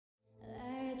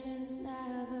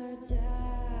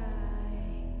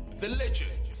The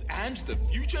legends and the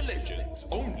future legends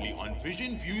only on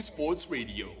Vision View Sports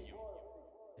Radio.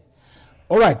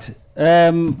 All right.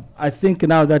 I think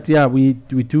now that we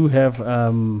do have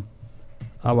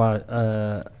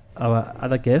our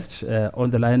other guest on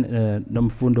the line,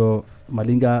 Nomfundo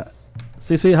Malinga.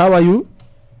 Sisi, how are you?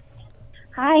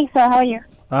 Hi, sir. How are you?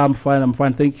 I'm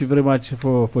fine. Thank you very much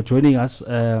for joining us.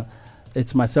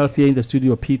 It's myself here in the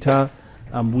studio, Peter.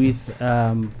 I'm with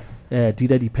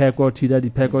Tida Dipeko. Tida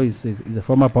Dipeko is a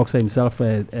former boxer himself,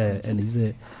 and he's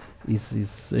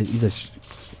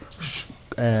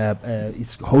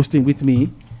hosting with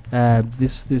me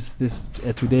this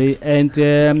today,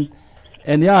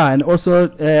 and also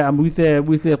I'm with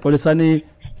Polisani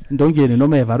Ndongeni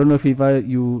Nomev. I don't know if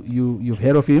you've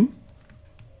heard of him.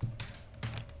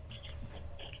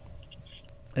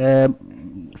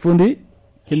 Fundi,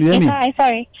 can you hear me? Hi,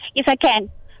 sorry. Yes, I can.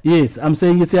 Yes, I'm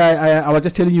saying it's. I was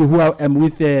just telling you who I am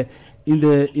with in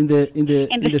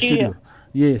the studio.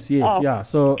 Yes, yeah.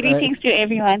 So greetings to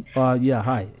everyone.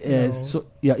 Hi. So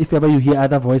if ever you hear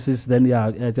other voices, then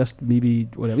just maybe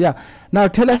whatever. Yeah. Now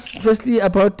tell us firstly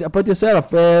about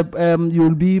yourself.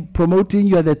 You'll be promoting.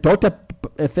 You are the daughter,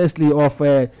 firstly, of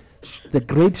the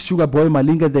great Sugar Boy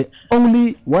Malinga,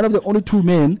 one of the only two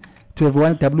men to have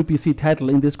won WBC title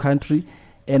in this country,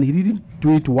 and he didn't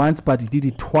do it once, but he did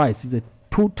it twice. He's a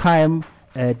two-time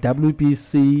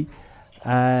WBC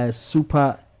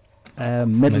super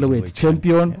middleweight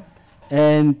champion,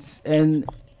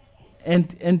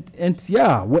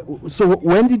 So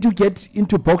when did you get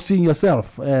into boxing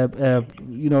yourself? To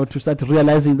start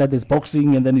realizing that there's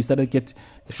boxing, and then you started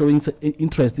showing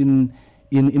interest in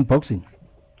boxing.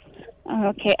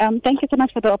 Okay. Thank you so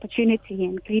much for the opportunity,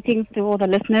 and greetings to all the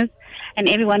listeners and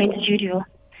everyone in the studio.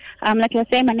 Like you were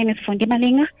saying, my name is Fundi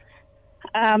Malinga.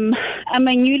 I'm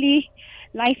a newly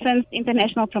licensed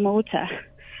international promoter,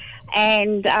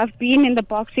 and I've been in the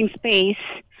boxing space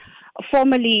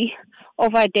formally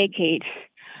over a decade,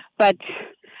 but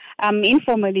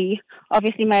informally,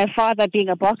 obviously my father being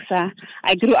a boxer,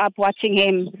 I grew up watching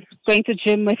him, going to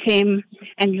gym with him,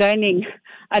 and learning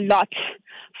a lot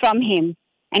from him.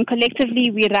 And collectively,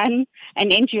 we run an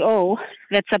NGO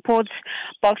that supports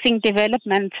boxing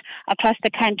development across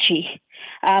the country,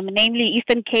 namely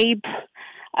Eastern Cape,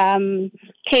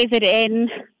 KZN,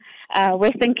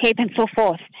 Western Cape, and so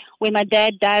forth, where my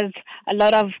dad does a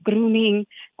lot of grooming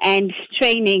and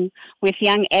training with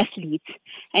young athletes.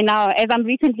 And now, as I'm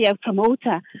recently a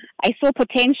promoter, I saw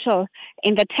potential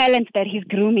in the talent that he's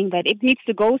grooming, that it needs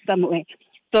to go somewhere.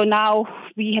 So now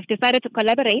we have decided to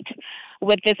collaborate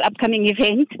with this upcoming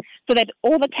event so that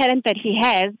all the talent that he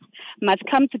has must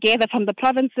come together from the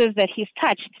provinces that he's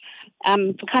touched,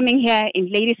 coming here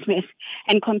in Ladysmith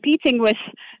and competing with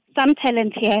some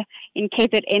talent here in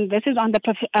KZN. This is on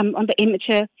the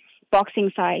amateur boxing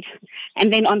side.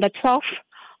 And then on the 12th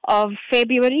of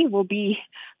February will be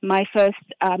my first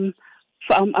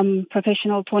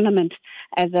professional tournament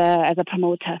as a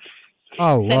promoter.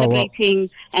 Oh, celebrating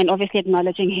and obviously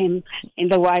acknowledging him in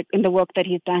the work that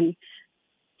he's done.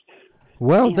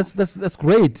 Well, that's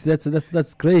great.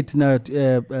 That's great. Now,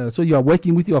 so you are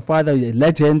working with your father, a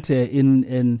legend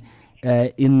in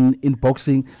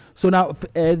boxing. So now,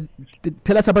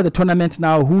 tell us about the tournament.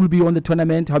 Now, who will be on the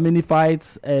tournament? How many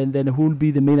fights? And then who will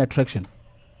be the main attraction?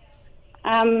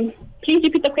 Please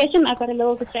repeat the question. I got a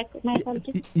little distracted. My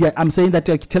apologies. Yeah, I'm saying that.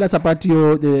 Tell us about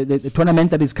the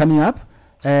tournament that is coming up.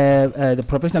 The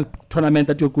professional tournament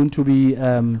that you're going to be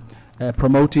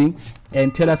promoting,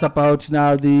 and tell us about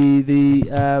now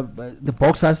the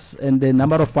boxers and the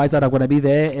number of fights that are going to be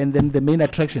there, and then the main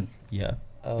attraction.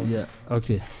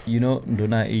 Okay.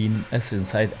 Ndona, in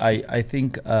essence, I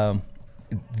think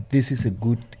this is a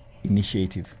good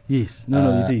initiative. Yes,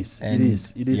 it is.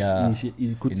 It is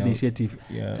a good initiative.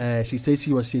 Yeah. She says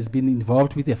she's been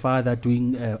involved with her father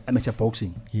doing amateur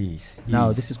boxing. Yes.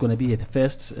 Now this is going to be the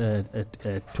first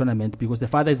tournament, because the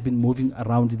father has been moving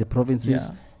around the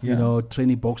provinces,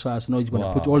 training boxers. Now he's going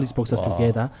to put all these boxers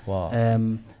together,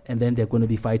 and then they're going to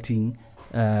be fighting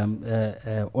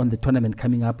on the tournament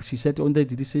coming up. She said on the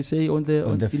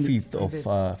 5th of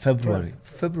February.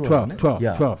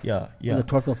 12th. Yeah. On the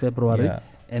 12th of February. Yeah.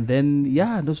 And then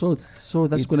so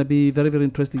that's going to be very, very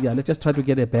interesting. Yeah, let's just try to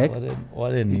get it back.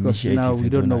 What an because initiative! Now we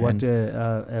don't know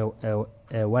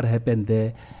what happened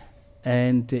there.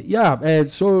 And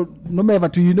so no matter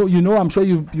I'm sure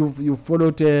you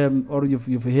followed or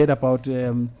you've heard about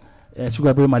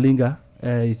Sugar Boy Malinga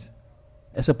as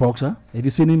a boxer. Have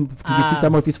you seen him? Did you see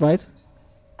some of his fights?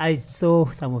 I saw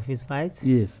some of his fights.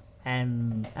 Yes. I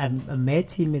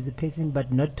met him as a person,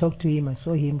 but not talked to him. I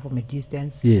saw him from a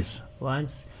distance Yes.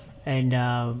 once, and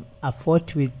I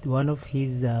fought with one of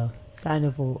his son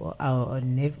of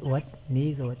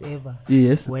niece or whatever.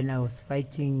 Yes. When I was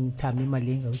fighting Tami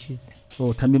Malinga, which is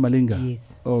Oh, Tami Malinga.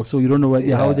 yes. Oh, so you don't know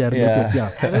how they are related, yeah.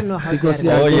 I don't know how Because, they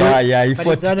yeah, are He But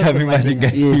fought it's one of Tami the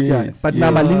Malinga. Malinga. Yes, yeah. But now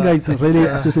So, Malinga is really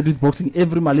so- associated with boxing.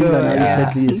 Every Malinga So, now yeah.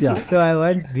 is sadly, yes, yeah. So I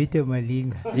once beat a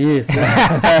Malinga. Yes.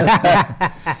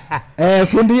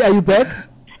 Fundi, are you back?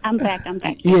 I'm back.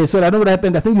 Yeah, so I know what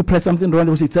happened. I think you pressed something wrong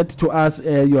because it said to us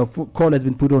your call has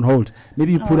been put on hold.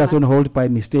 Maybe you put us on hold by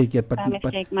mistake. Yeah, By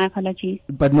mistake, my apologies.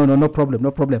 but no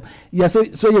problem. Yeah, so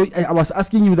I was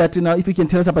asking you that if you can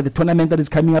tell us about the tournament that is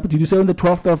coming up. Did you say on the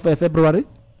 12th of February?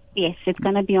 Yes, it's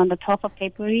going to be on the 12th of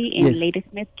February in Yes.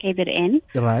 Ladysmith, KZN.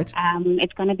 Right.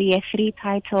 It's going to be a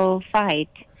 3-title fight.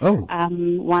 Oh.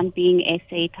 One being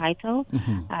SA title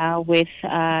with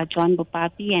John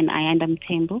Bupapi and Ayanda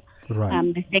Mthembu.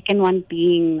 Right. The second one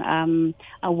being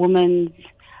a women's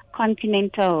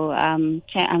continental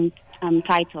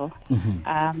title.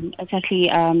 It's actually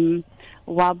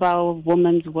WABA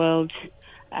Women's World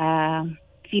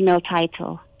female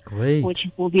title, Great. which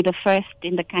will be the first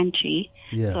in the country.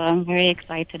 Yeah. So I'm very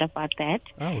excited about that.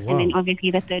 Oh, wow. And then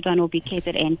obviously the third one will be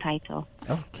KZN title.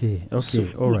 Okay.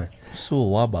 All right. So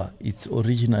Waba, it's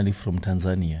originally from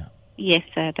Tanzania. Yes,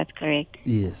 sir, that's correct.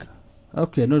 Yes.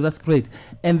 Okay, no, that's great.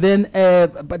 And then,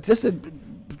 but just a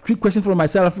quick question for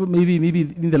myself, maybe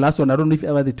in the last one. I don't know if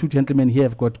ever the two gentlemen here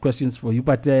have got questions for you,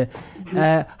 but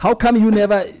how come you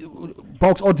never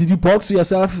box, or did you box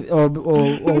yourself,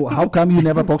 or how come you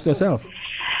never boxed yourself?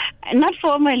 Not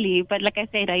formally, but like I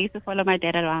said, I used to follow my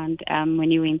dad around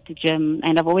when he went to gym,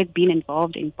 and I've always been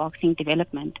involved in boxing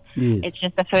development. Yes. It's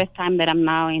just the first time that I'm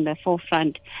now in the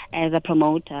forefront as a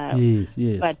promoter. Yes.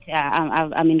 But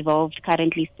I'm involved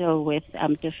currently still with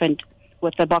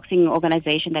with the boxing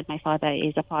organization that my father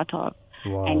is a part of.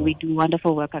 Wow. And we do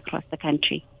wonderful work across the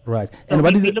country. Right. So And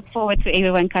what is we it? look forward to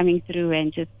everyone coming through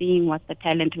and just seeing what the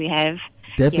talent we have.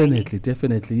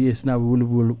 Definitely. Yes. Now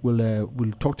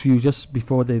we'll talk to you just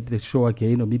before the show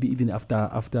again, or maybe even after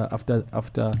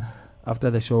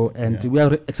the show. And we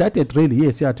are excited, really.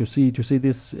 Yes, yeah, to see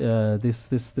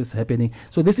this happening.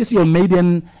 So this is your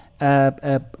maiden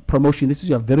promotion. This is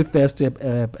your very first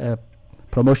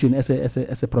promotion as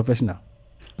a professional.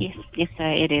 Yes,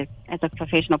 sir, it is. As a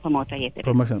professional promoter, yes, it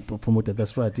is. Promoter,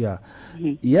 that's right, yeah.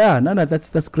 Yeah, no,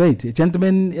 that's great.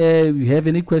 Gentlemen, you have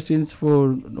any questions for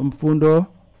Mfundo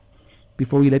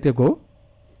before we let her go?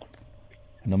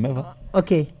 Nomeva?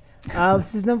 Okay.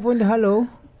 Sister Mfundo, hello.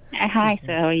 Hi,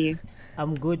 sir, how are you?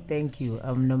 I'm good, thank you.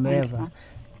 I'm Nomeva.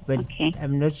 But Okay.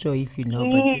 I'm not sure if you know,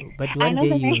 but I one know day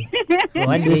the you, name.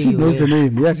 one She day said she you knows the will.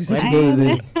 name. Yeah, she said she knows the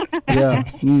name. Yeah.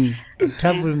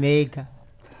 Troublemaker.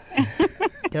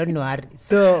 Don't worry.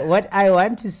 So what I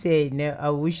want to say, I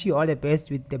wish you all the best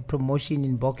with the promotion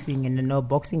in boxing. And I know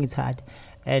boxing is hard,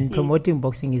 and promoting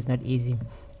boxing is not easy.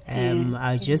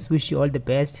 I just wish you all the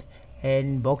best.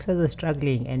 And boxers are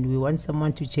struggling, and we want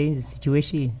someone to change the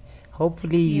situation.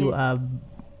 Hopefully, you are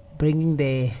bringing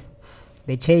the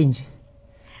change.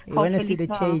 You want to see the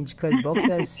Hopefully so. change, because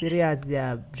boxers serious, they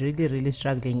are really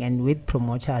struggling, and with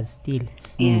promoters still.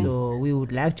 So we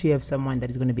would like to have someone that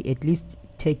is going to be at least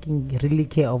taking really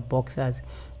care of boxers,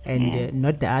 and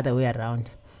not the other way around.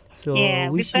 So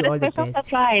We've wish got you a all the special best.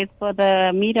 surprise for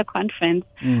the media conference.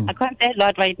 I can't say a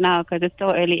lot right now because it's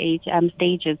still early age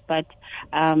stages, but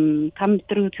come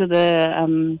through to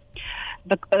the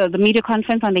media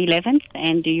conference on the 11th,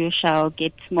 and you shall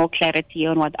get more clarity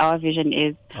on what our vision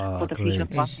is for the future of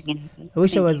great. boxing. I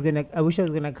wish I was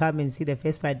gonna come and see the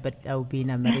first fight, but I'll be in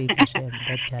America shame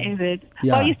that time. Is it?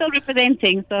 Yeah. Well, you're still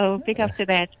representing, so pick up to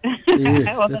that.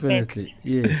 Yes, All the best. definitely.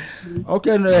 Yes.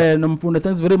 Okay, Nomfundo,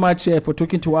 thanks very much for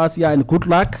talking to us. Yeah, and good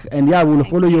luck. And yeah, we'll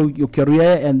follow your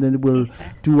career, and then we'll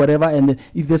do whatever. And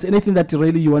if there's anything that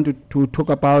really you want to talk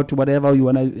about, whatever you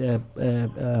want to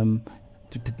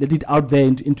let it out there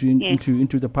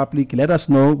into the public, let us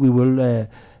know. We will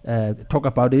talk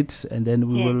about it, and then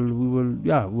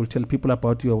we'll tell people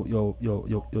about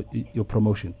your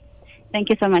promotion. Thank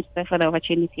you so much, sir, for the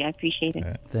opportunity. I appreciate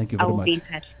it. Thank you I very will much. be in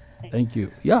touch. Thank you.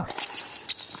 Yeah.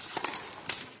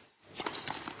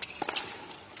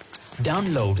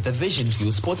 Download the Vision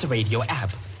View Sports Radio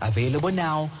app, available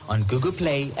now on Google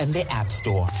Play and the App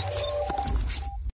Store.